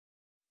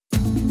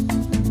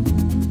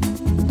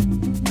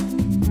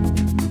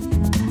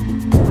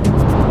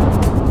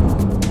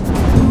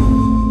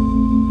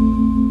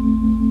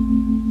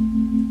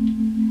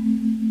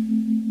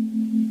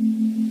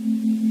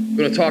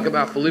going to talk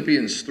about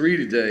Philippians 3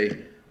 today.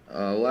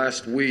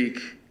 Last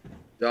week,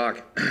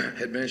 Doc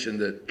had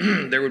mentioned that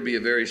there would be a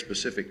very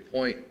specific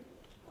point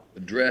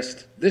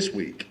addressed this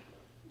week.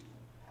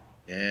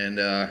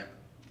 And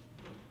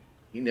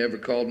he never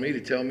called me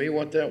to tell me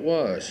what that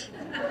was.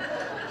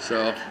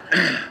 So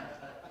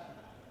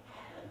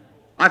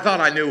I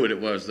thought I knew what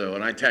it was, though,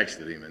 and I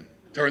texted him, and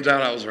turns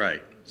out I was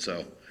right.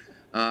 So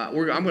I'm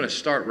going to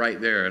start right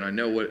there, and I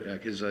know what,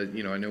 because I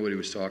know what he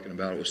was talking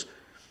about. It was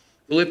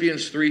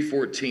Philippians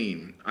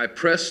 3:14. I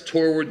press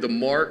toward the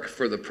mark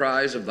for the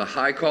prize of the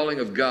high calling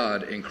of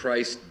God in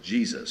Christ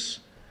Jesus.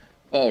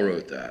 Paul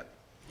wrote that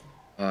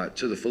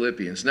to the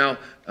Philippians. Now,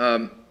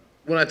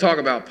 when I talk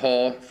about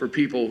Paul, for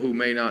people who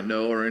may not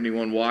know or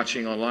anyone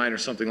watching online or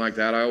something like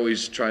that, I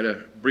always try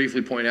to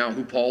briefly point out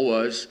who Paul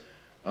was,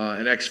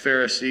 an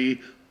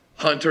ex-Pharisee,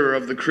 hunter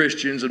of the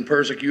Christians and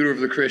persecutor of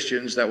the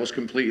Christians that was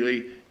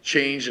completely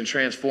changed and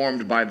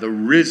transformed by the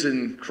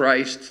risen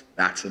Christ.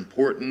 That's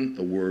important.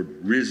 The word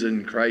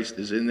risen Christ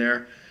is in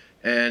there.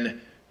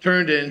 And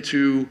turned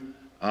into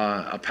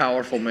a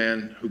powerful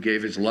man who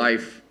gave his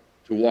life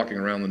to walking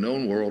around the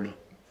known world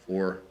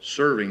for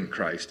serving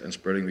Christ and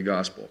spreading the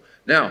gospel.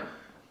 Now,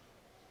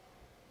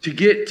 to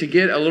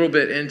get a little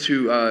bit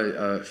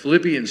into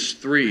Philippians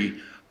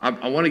 3,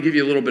 I want to give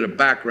you a little bit of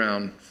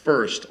background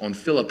first on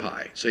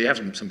Philippi, so you have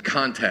some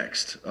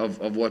context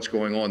of what's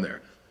going on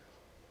there.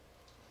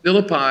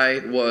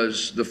 Philippi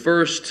was the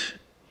first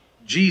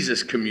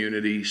Jesus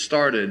community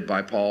started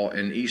by Paul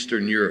in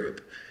Eastern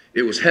Europe.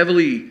 It was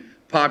heavily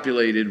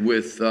populated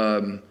with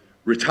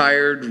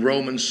retired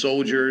Roman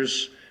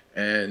soldiers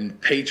and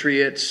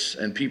patriots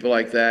and people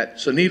like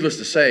that. So needless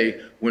to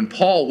say, when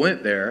Paul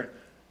went there,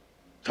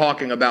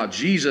 talking about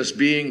Jesus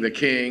being the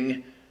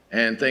king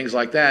and things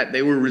like that,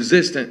 they were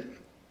resistant,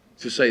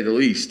 to say the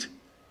least.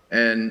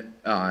 And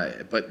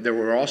but there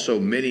were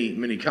also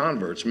many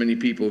converts, many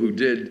people who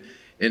did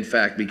in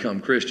fact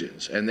become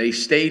Christians, and they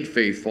stayed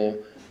faithful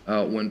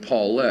when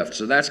Paul left.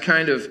 So that's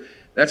kind of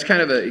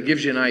it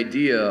gives you an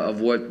idea of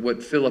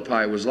what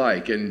Philippi was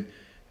like. And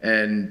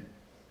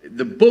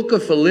the book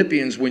of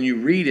Philippians, when you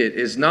read it,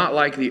 is not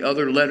like the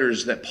other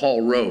letters that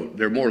Paul wrote.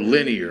 They're more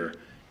linear.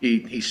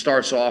 He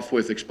starts off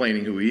with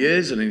explaining who he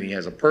is, and then he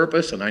has a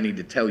purpose, and I need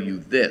to tell you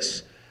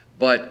this.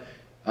 But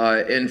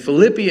in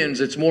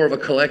Philippians, it's more of a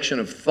collection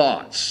of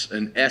thoughts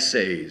and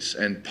essays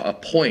and a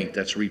point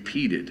that's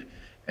repeated.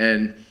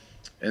 And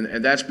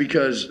that's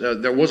because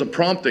there was a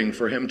prompting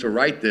for him to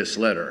write this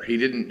letter.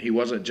 He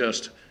wasn't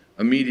just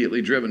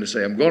immediately driven to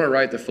say, I'm going to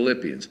write the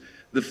Philippians.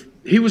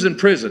 He was in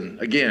prison,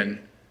 again,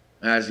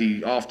 as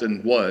he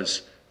often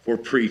was, for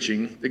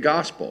preaching the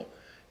gospel.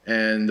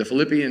 And the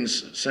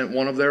Philippians sent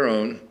one of their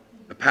own,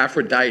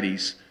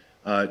 Epaphroditus,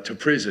 to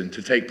prison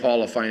to take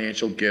Paul a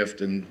financial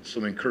gift and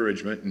some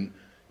encouragement. And,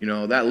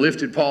 that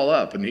lifted Paul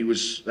up, and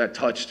that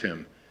touched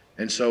him.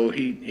 And so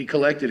he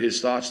collected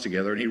his thoughts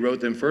together, and he wrote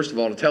them, first of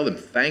all, to tell them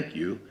thank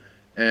you,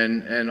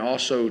 and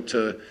also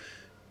to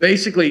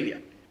basically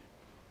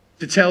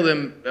to tell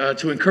them,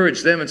 to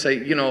encourage them and say,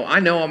 I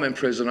know I'm in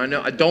prison.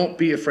 Don't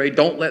be afraid.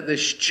 Don't let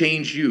this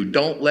change you.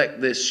 Don't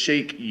let this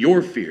shake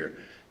your fear.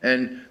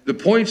 And the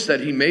points that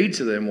he made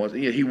to them was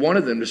he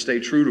wanted them to stay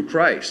true to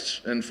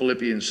Christ in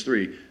Philippians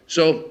 3.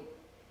 So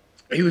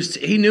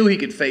he knew he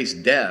could face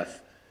death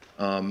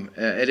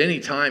at any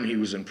time he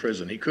was in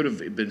prison. He could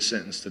have been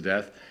sentenced to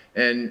death.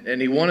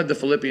 And he wanted the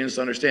Philippians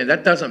to understand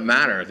that doesn't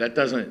matter. That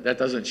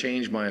doesn't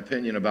change my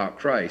opinion about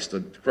Christ.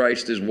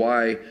 Christ is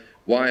why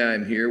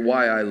I'm here,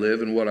 why I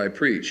live, and what I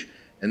preach.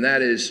 And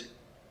that's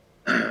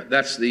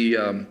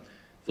the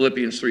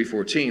Philippians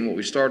 3:14, what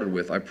we started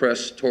with. I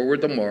press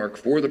toward the mark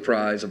for the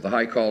prize of the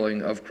high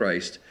calling of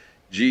Christ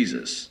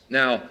Jesus.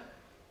 Now,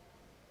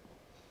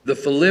 the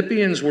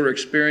Philippians were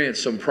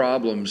experiencing some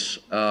problems.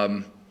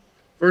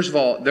 First of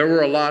all, there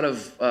were a lot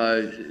of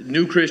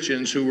new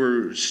Christians who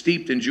were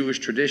steeped in Jewish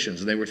traditions,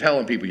 and they were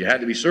telling people you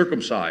had to be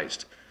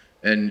circumcised,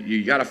 and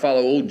you got to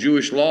follow old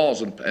Jewish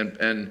laws.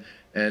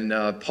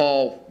 And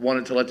Paul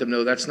wanted to let them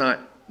know that's not.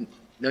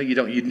 No, you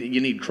don't.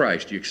 You need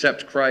Christ. You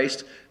accept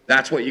Christ.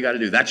 That's what you got to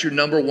do. That's your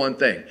number one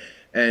thing.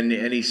 And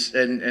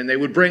they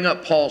would bring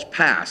up Paul's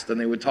past, and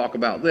they would talk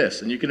about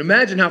this. And you can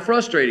imagine how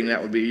frustrating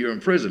that would be. You're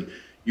in prison.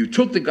 You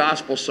took the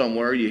gospel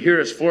somewhere. You hear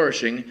it's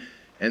flourishing.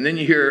 And then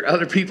you hear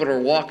other people are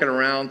walking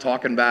around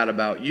talking bad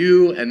about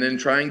you, and then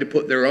trying to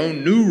put their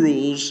own new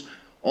rules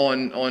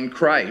on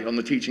Christ, on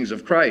the teachings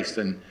of Christ.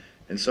 And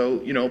so,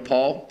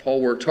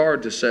 Paul worked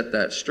hard to set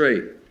that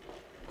straight.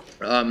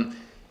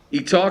 He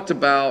talked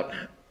about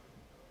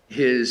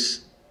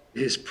his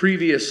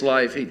previous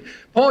life.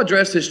 Paul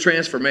addressed his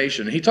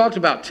transformation. He talked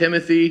about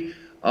Timothy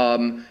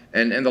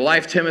and the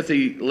life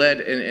Timothy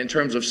led in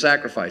terms of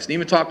sacrifice. And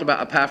even talked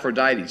about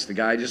Epaphroditus, the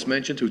guy I just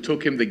mentioned, who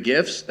took him the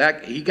gifts.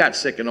 He got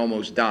sick and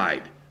almost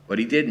died, but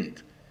he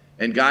didn't.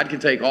 And God can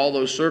take all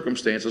those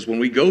circumstances. When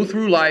we go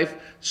through life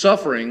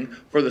suffering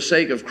for the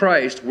sake of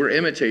Christ, we're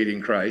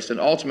imitating Christ. And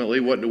ultimately,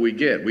 what do we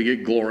get? We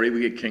get glory, we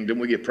get kingdom,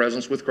 we get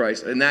presence with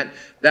Christ. And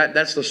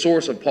that's the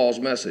source of Paul's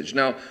message.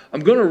 Now,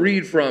 I'm going to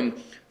read from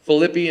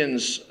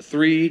Philippians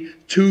 3,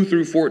 2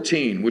 through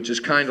 14, which is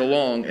kind of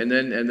long, and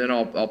then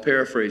I'll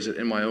paraphrase it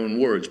in my own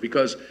words,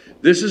 because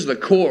this is the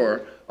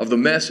core of the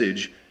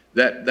message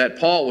that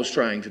Paul was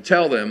trying to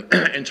tell them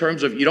in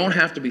terms of you don't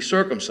have to be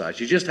circumcised.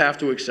 You just have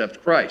to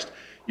accept Christ.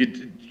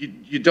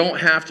 You don't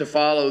have to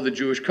follow the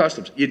Jewish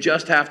customs. You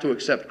just have to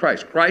accept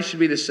Christ. Christ should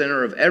be the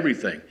center of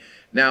everything.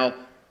 Now,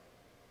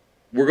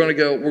 we're going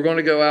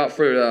to go out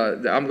for,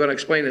 I'm going to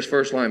explain this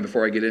first line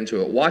before I get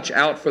into it. Watch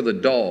out for the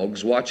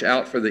dogs. Watch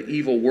out for the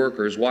evil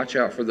workers. Watch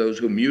out for those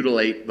who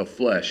mutilate the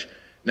flesh.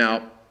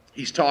 Now,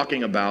 he's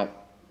talking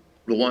about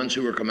the ones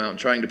who are come out and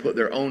trying to put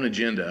their own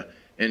agenda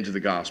into the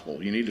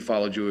gospel. You need to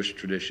follow Jewish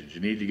traditions. You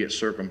need to get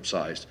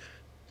circumcised.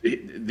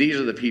 These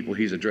are the people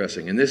he's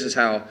addressing. And this is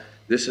how,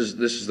 this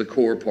is the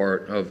core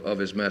part of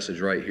his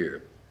message right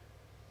here.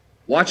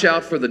 Watch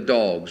out for the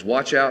dogs.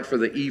 Watch out for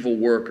the evil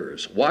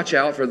workers. Watch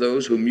out for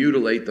those who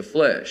mutilate the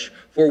flesh.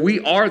 For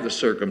we are the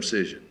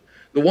circumcision,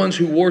 the ones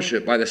who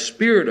worship by the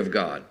Spirit of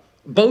God.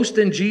 Boast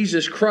in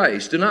Jesus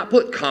Christ. Do not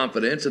put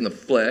confidence in the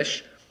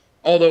flesh,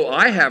 although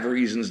I have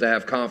reasons to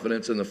have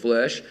confidence in the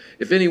flesh.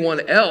 If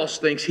anyone else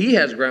thinks he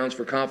has grounds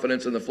for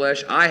confidence in the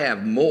flesh, I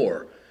have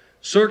more.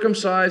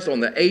 Circumcised on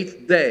the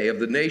 8th day of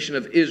the nation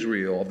of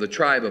Israel, of the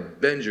tribe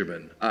of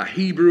Benjamin, a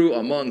Hebrew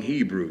among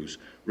Hebrews,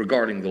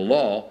 regarding the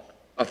law,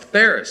 a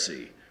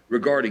Pharisee,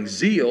 regarding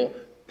zeal,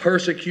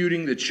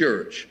 persecuting the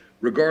church,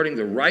 regarding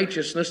the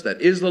righteousness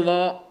that is the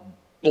law,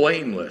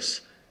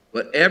 blameless.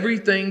 But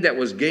everything that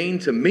was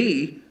gained to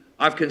me,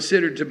 I've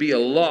considered to be a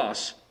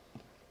loss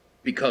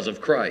because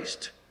of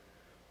Christ.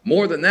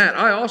 More than that,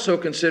 I also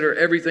consider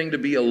everything to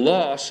be a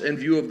loss in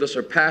view of the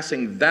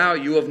surpassing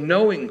value of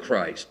knowing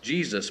Christ,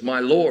 Jesus, my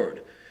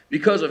Lord.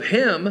 Because of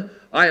him,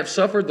 I have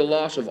suffered the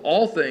loss of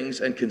all things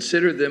and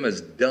consider them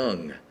as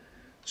dung,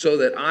 so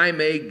that I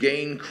may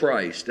gain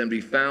Christ and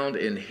be found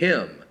in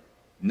him,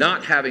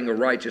 not having a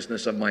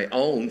righteousness of my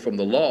own from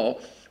the law,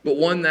 but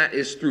one that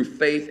is through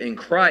faith in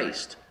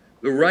Christ,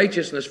 the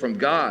righteousness from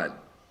God,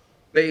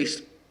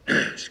 based on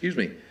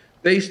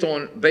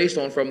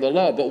from the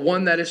law, but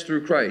one that is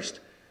through Christ.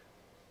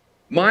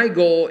 My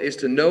goal is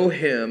to know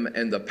him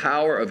and the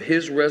power of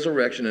his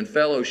resurrection and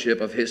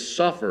fellowship of his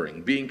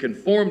suffering, being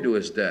conformed to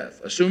his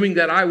death, assuming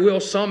that I will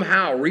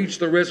somehow reach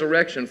the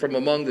resurrection from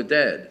among the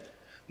dead.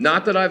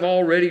 Not that I've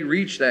already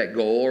reached that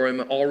goal or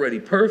am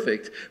already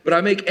perfect, but I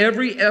make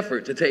every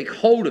effort to take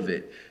hold of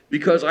it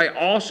because I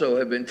also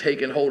have been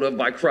taken hold of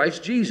by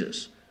Christ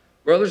Jesus.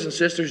 Brothers and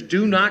sisters,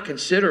 do not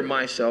consider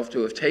myself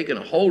to have taken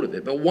a hold of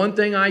it, but one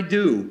thing I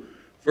do,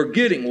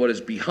 forgetting what is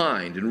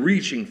behind and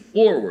reaching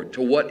forward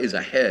to what is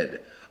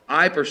ahead,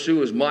 I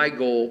pursue as my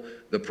goal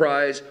the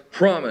prize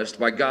promised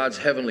by God's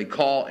heavenly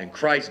call in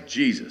Christ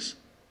Jesus.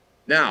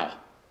 Now,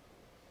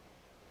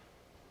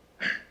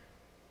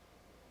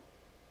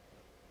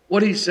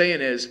 what he's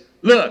saying is,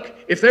 look,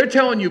 if they're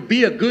telling you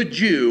be a good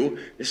Jew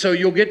so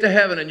you'll get to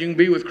heaven and you can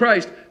be with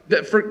Christ,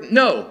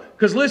 no,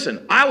 because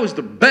listen, I was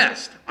the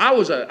best. I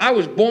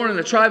was born in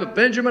the tribe of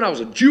Benjamin. I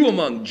was a Jew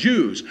among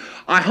Jews.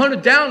 I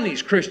hunted down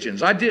these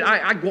Christians. I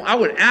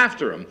went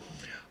after them.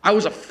 I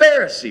was a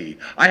Pharisee.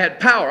 I had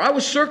power. I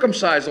was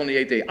circumcised on the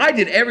 8th day. I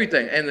did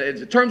everything. And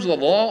in terms of the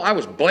law, I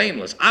was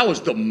blameless. I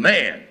was the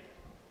man.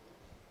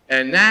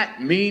 And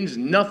that means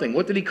nothing.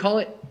 What did he call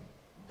it?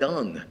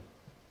 Dung.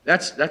 You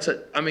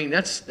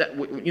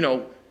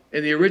know,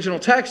 in the original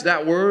text,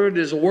 that word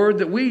is a word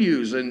that we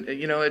use, and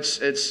you know,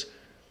 it's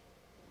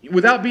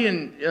without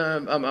being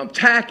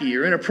tacky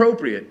or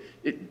inappropriate.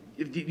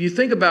 If you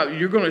think about it,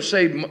 you're going to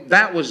say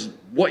that was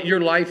what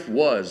your life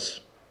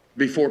was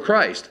before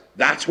Christ.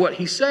 That's what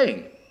he's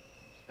saying,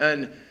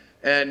 and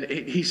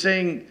he's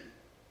saying,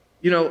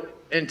 you know,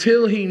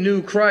 until he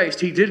knew Christ,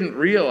 he didn't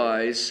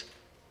realize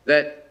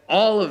that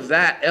all of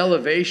that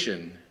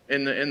elevation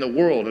in the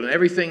world and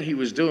everything he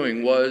was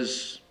doing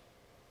was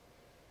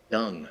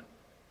dung.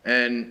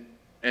 And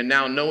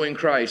now knowing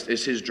Christ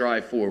is his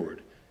drive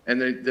forward. And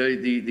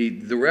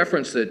the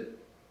reference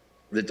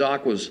that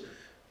Doc was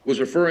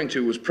referring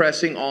to was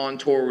pressing on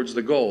towards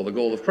the goal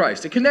of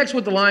Christ. It connects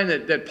with the line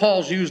that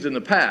Paul's used in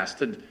the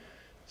past,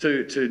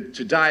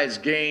 to die as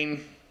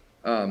gain,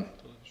 to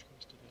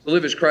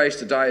live as Christ,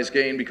 to die as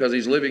gain, because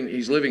he's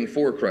living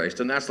for Christ.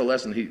 And that's the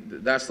lesson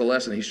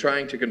he's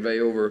trying to convey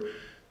over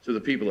to the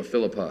people of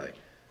Philippi.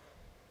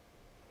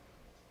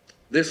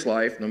 This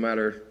life, no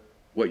matter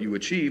what you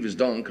achieve, is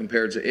dung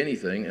compared to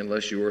anything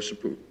unless you are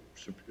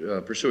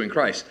pursuing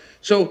Christ.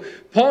 So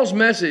Paul's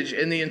message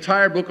in the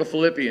entire book of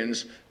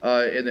Philippians,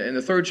 in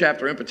the 3rd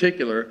chapter in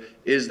particular,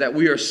 is that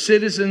we are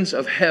citizens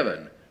of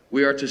heaven.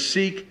 We are to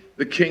seek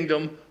the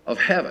kingdom of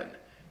heaven.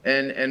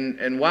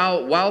 And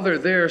while they're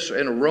there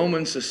in a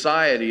Roman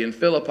society in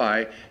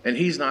Philippi, and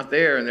he's not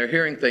there, and they're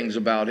hearing things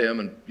about him,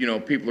 and you know,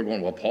 people are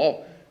going, well,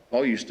 Paul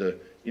used to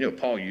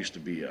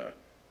be a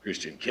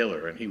Christian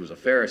killer, and he was a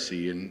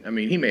Pharisee, and I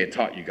mean, he may have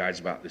taught you guys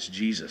about this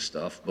Jesus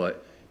stuff,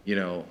 but you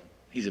know,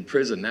 he's in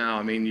prison now.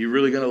 I mean, you're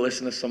really going to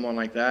listen to someone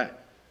like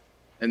that?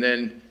 And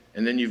then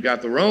you've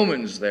got the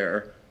Romans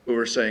there who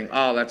are saying,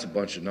 oh, that's a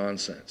bunch of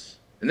nonsense.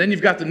 And then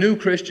you've got the new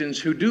Christians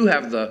who do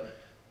have the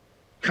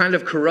kind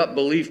of corrupt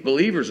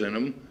believers in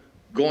them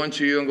going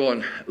to you and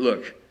going,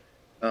 look,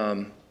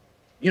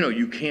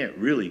 you can't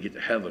really get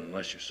to heaven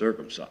unless you're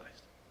circumcised.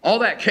 All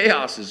that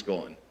chaos is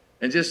going.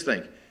 And just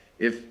think,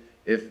 if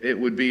it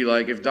would be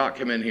like if Doc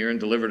came in here and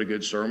delivered a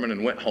good sermon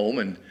and went home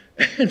and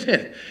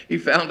then he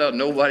found out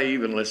nobody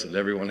even listened.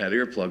 Everyone had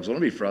earplugs. Well,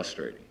 it'd be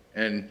frustrating.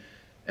 And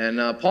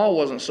Paul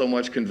wasn't so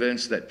much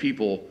convinced that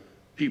people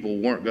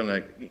weren't going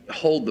to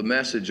hold the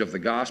message of the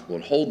gospel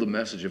and hold the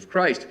message of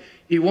Christ.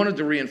 He wanted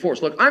to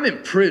reinforce, look, I'm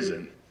in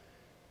prison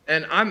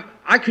and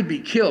I could be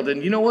killed.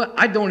 And you know what?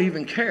 I don't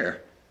even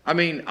care. I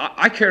mean,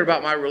 I care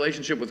about my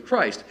relationship with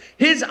Christ.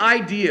 His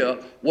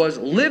idea was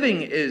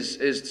living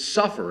is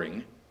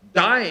suffering.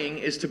 Dying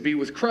is to be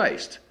with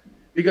Christ.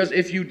 Because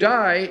if you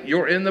die,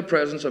 you're in the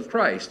presence of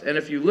Christ. And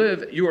if you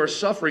live, you are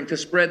suffering to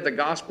spread the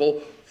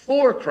gospel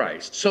for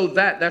Christ. So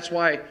that's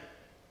why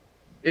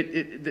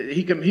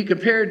he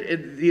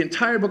compared the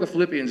entire book of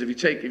Philippians. If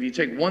you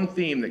take one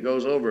theme that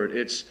goes over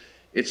it,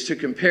 it's to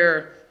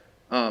compare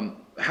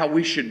how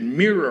we should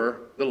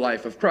mirror the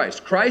life of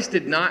Christ. Christ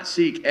did not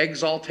seek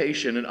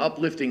exaltation and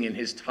uplifting in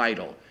his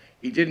title.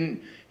 He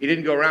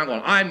didn't go around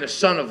going, I'm the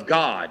Son of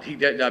God. He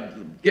did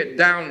get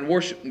down and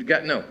worship.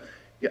 No,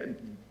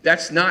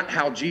 that's not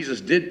how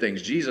Jesus did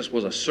things. Jesus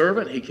was a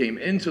servant. He came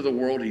into the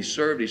world. He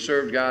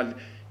served God.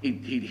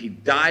 He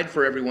died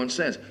for everyone's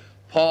sins.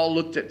 Paul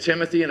looked at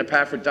Timothy and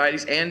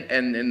Epaphroditus and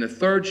in the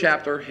 3rd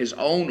chapter, his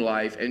own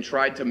life, and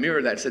tried to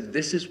mirror that. Said,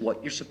 this is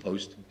what you're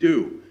supposed to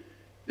do.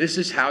 This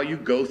is how you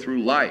go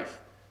through life.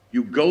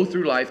 You go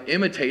through life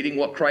imitating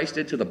what Christ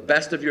did to the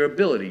best of your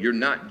ability. You're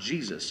not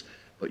Jesus,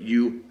 but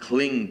you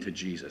cling to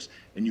Jesus,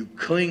 and you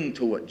cling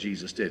to what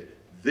Jesus did.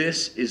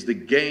 This is the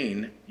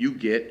gain you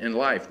get in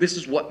life. This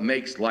is what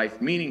makes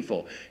life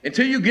meaningful.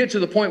 Until you get to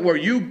the point where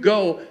you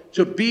go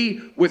to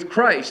be with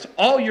Christ,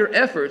 all your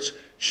efforts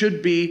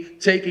should be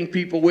taking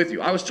people with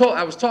you. I was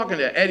talking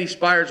to Eddie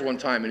Spires one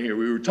time in here.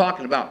 We were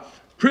talking about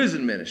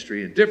prison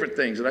ministry and different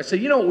things, and I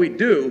said, you know what we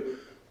do?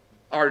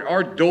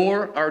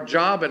 Our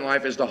job in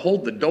life is to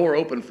hold the door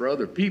open for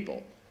other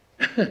people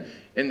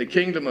in the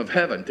kingdom of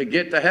heaven, to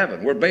get to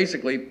heaven. We're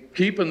basically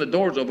keeping the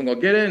doors open, go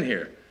get in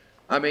here.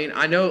 I mean,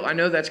 I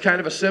know that's kind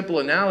of a simple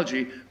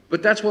analogy,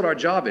 but that's what our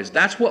job is.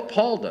 That's what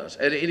Paul does.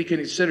 And he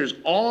considers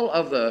all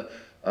of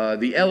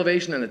the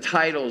elevation and the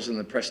titles and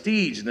the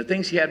prestige and the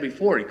things he had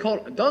before.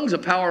 Dung's a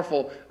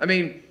powerful, I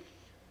mean,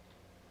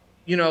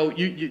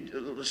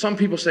 some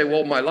people say,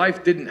 well, my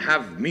life didn't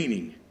have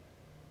meaning.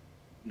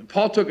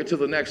 Paul took it to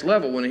the next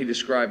level when he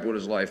described what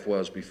his life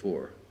was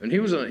before. And he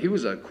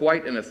was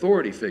quite an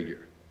authority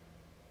figure.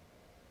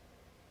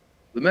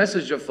 The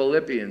message of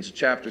Philippians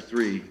chapter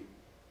 3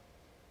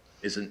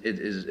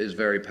 is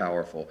very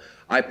powerful.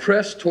 I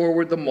press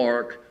toward the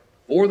mark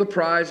for the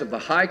prize of the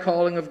high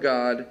calling of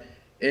God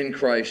in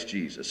Christ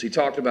Jesus. He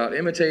talked about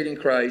imitating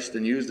Christ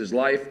and used his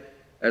life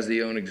as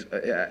his own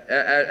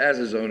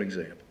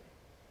example.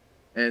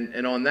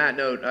 And on that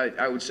note,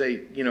 I would say,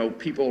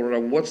 people are,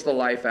 what's the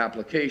life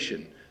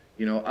application?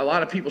 A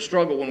lot of people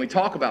struggle when we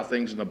talk about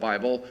things in the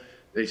Bible.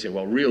 They say,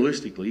 well,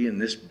 realistically, in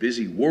this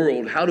busy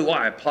world, how do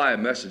I apply a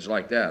message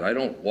like that? I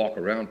don't walk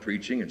around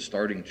preaching and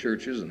starting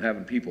churches and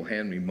having people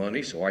hand me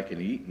money so I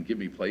can eat and give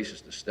me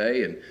places to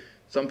stay. And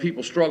some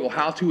people struggle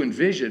how to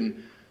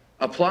envision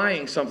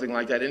applying something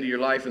like that into your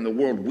life in the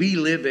world we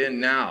live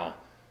in now.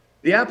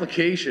 The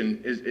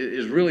application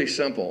is really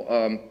simple.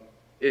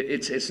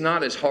 It's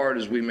not as hard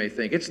as we may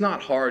think. It's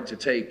not hard to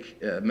take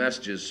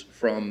messages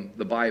from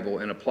the Bible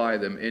and apply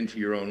them into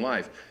your own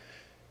life.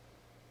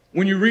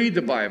 When you read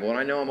the Bible, and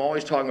I know I'm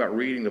always talking about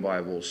reading the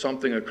Bible,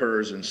 something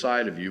occurs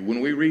inside of you. When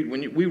we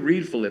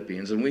read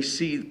Philippians and we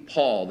see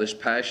Paul, this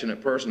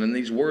passionate person, and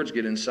these words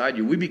get inside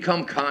you, we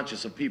become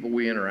conscious of people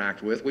we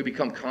interact with. We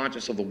become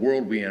conscious of the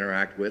world we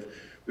interact with.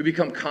 We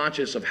become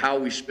conscious of how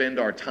we spend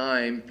our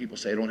time. People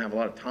say, I don't have a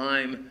lot of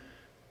time.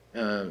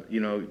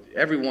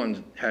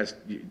 Everyone has,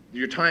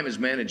 your time is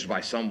managed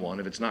by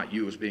someone. If it's not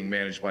you, it's being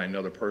managed by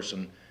another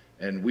person.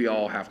 And we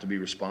all have to be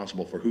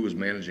responsible for who is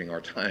managing our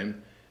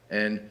time.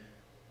 And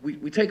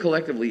we take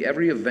collectively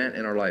every event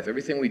in our life,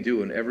 everything we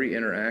do and every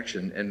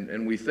interaction,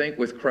 and we think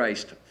with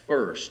Christ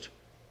first.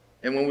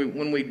 And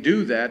when we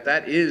do that,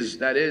 that is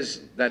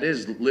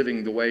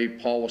living the way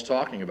Paul was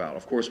talking about.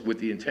 Of course, with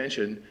the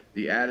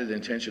added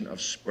intention of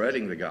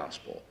spreading the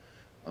gospel.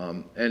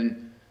 I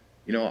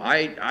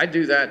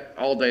do that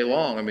all day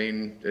long. I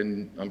mean,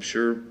 and I'm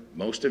sure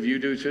most of you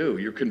do too.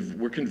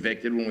 We're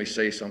convicted when we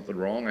say something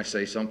wrong. I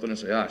say something and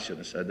say, I shouldn't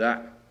have said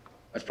that.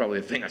 That's probably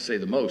the thing I say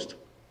the most.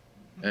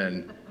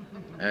 And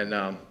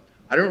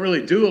I don't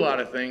really do a lot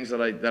of things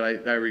that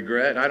I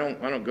regret. I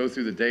don't go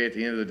through the day at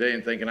the end of the day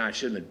and thinking I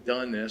shouldn't have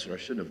done this or I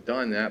shouldn't have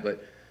done that.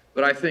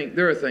 But I think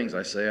there are things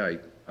I say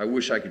I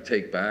wish I could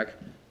take back.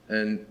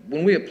 And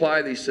when we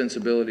apply these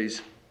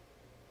sensibilities,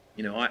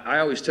 I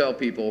always tell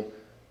people,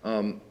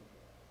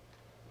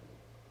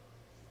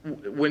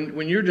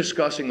 when you're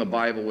discussing the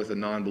Bible with a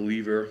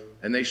non-believer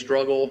and they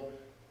struggle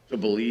to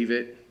believe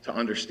it, to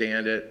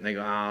understand it, and they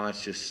go,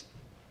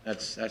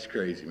 that's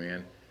crazy,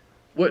 man.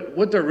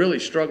 what they're really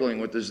struggling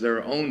with is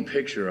their own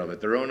picture of it,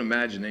 their own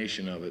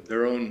imagination of it,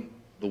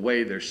 the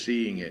way they're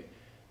seeing it,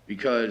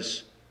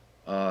 because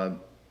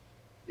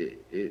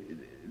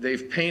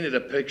they've painted a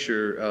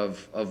picture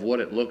of what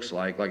it looks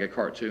like a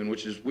cartoon,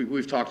 which is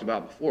we've talked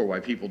about before, why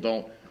people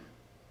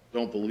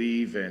don't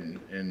believe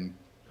in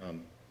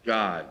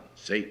God,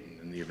 Satan,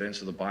 and the events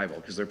of the Bible,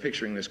 because they're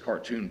picturing this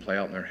cartoon play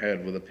out in their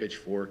head with a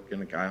pitchfork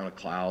and a guy on a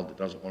cloud that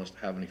doesn't want us to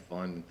have any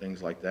fun and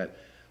things like that.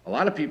 A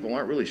lot of people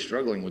aren't really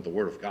struggling with the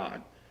Word of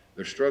God.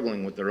 They're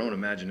struggling with their own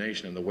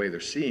imagination and the way they're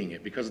seeing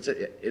it, because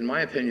in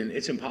my opinion,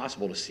 it's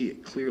impossible to see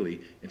it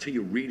clearly until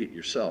you read it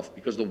yourself,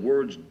 because the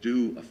words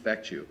do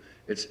affect you.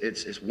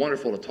 It's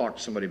wonderful to talk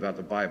to somebody about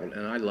the Bible,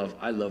 and I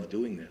love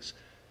doing this.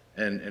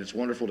 And it's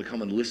wonderful to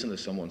come and listen to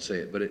someone say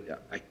it, but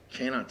I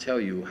cannot tell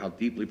you how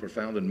deeply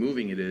profound and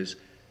moving it is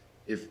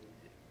if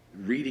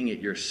reading it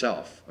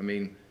yourself. I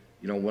mean,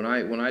 you know, when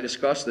I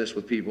discuss this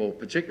with people,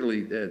 particularly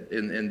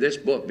in this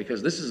book,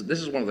 because this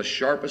is one of the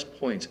sharpest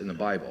points in the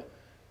Bible.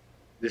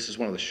 This is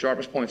one of the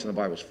sharpest points in the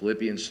Bible, is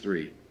Philippians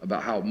 3,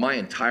 about how my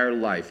entire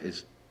life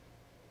is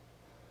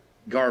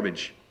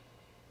garbage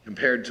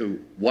compared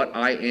to what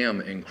I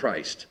am in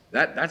Christ.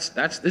 This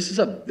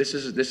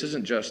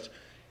isn't just,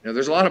 you know,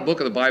 there's a lot of book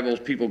of the Bible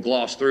people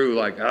gloss through,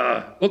 like,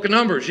 book of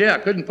Numbers, yeah,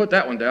 couldn't put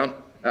that one down.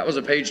 That was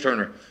a page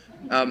turner.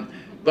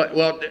 But,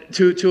 well,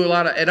 to a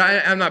lot of, and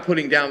I'm not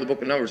putting down the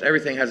book of Numbers.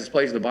 Everything has its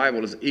place in the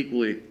Bible, is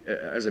equally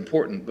as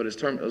important, but in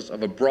terms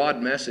of a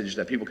broad message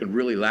that people can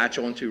really latch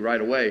onto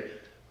right away,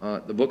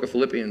 the book of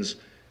Philippians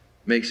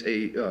makes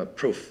a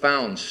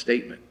profound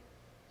statement,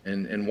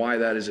 and why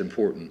that is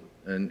important.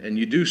 And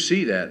you do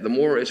see that.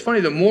 It's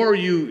funny, the more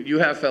you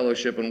have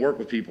fellowship and work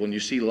with people and you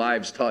see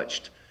lives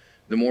touched,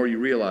 the more you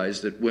realize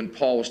that when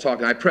Paul was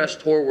talking, I press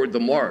toward the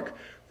mark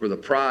for the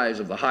prize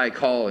of the high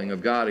calling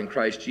of God in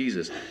Christ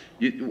Jesus.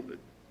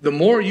 The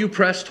more you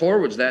press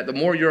towards that, the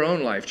more your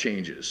own life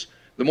changes.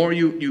 The more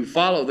you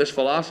follow this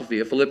philosophy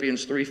of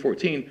Philippians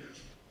 3:14,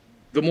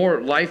 the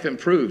more life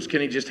improves.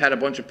 Kenny just had a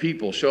bunch of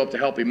people show up to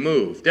help him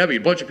move. Debbie,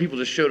 a bunch of people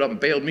just showed up and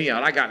bailed me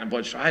out. I got in a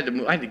bunch. I had to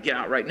move. I had to get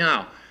out right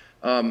now.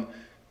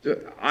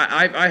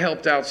 I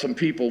helped out some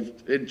people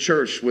in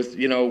church with,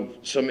 you know,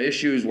 some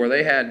issues where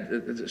they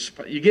had,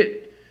 you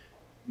get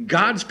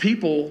God's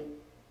people,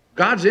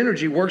 God's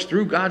energy works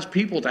through God's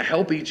people to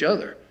help each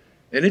other.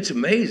 And it's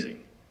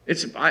amazing.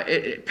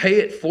 Pay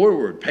it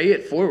forward.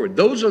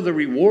 Those are the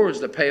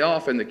rewards that pay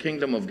off in the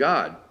kingdom of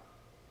God.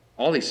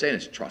 All he's saying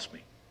is, trust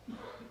me.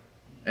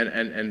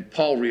 And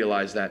Paul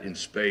realized that in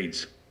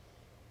spades.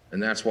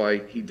 And that's why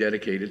he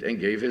dedicated and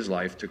gave his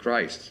life to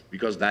Christ,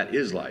 because that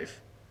is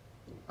life.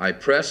 I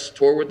press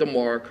toward the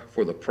mark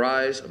for the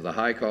prize of the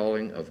high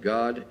calling of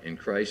God in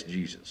Christ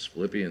Jesus.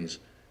 Philippians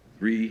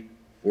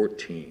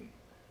 3:14.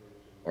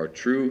 Our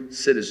true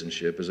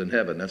citizenship is in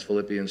heaven. That's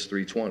Philippians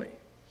 3:20.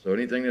 So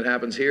anything that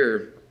happens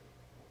here,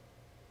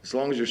 as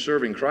long as you're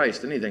serving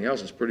Christ, anything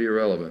else is pretty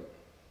irrelevant.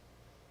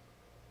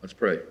 Let's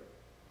pray.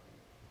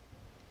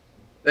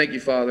 Thank you,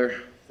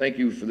 Father. Thank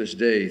you for this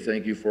day.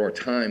 Thank you for our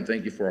time.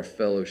 Thank you for our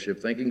fellowship.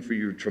 Thank you for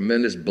your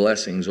tremendous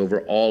blessings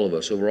over all of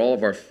us, over all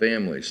of our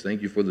families.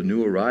 Thank you for the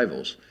new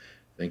arrivals.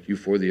 Thank you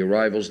for the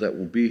arrivals that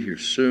will be here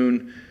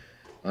soon.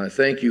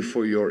 Thank you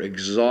for your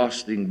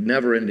exhausting,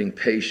 never-ending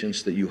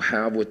patience that you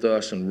have with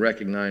us, and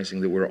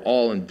recognizing that we're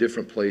all in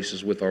different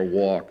places with our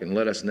walk. And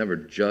let us never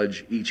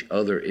judge each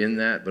other in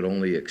that, but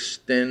only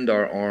extend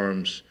our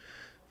arms.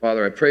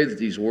 Father, I pray that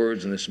these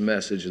words and this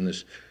message and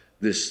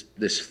this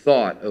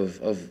thought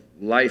of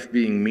life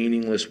being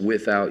meaningless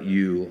without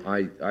you,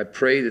 I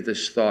pray that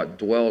this thought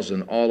dwells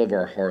in all of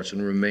our hearts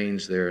and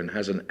remains there and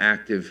has an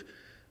active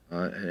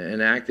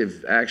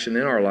action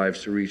in our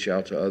lives to reach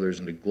out to others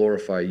and to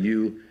glorify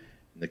you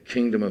in the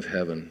kingdom of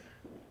heaven.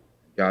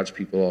 God's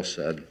people all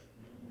said,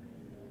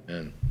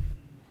 amen.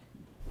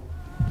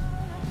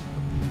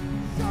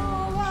 So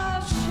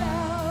I'll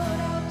shout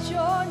out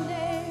your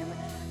name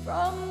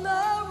from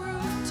the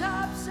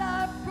rooftops.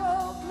 I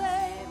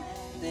proclaim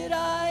that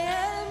I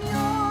am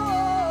yours.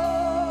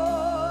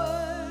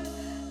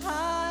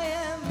 I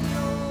am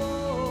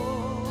yours.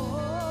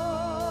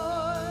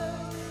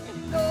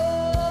 And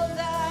all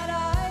that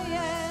I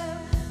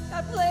am,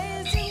 I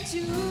place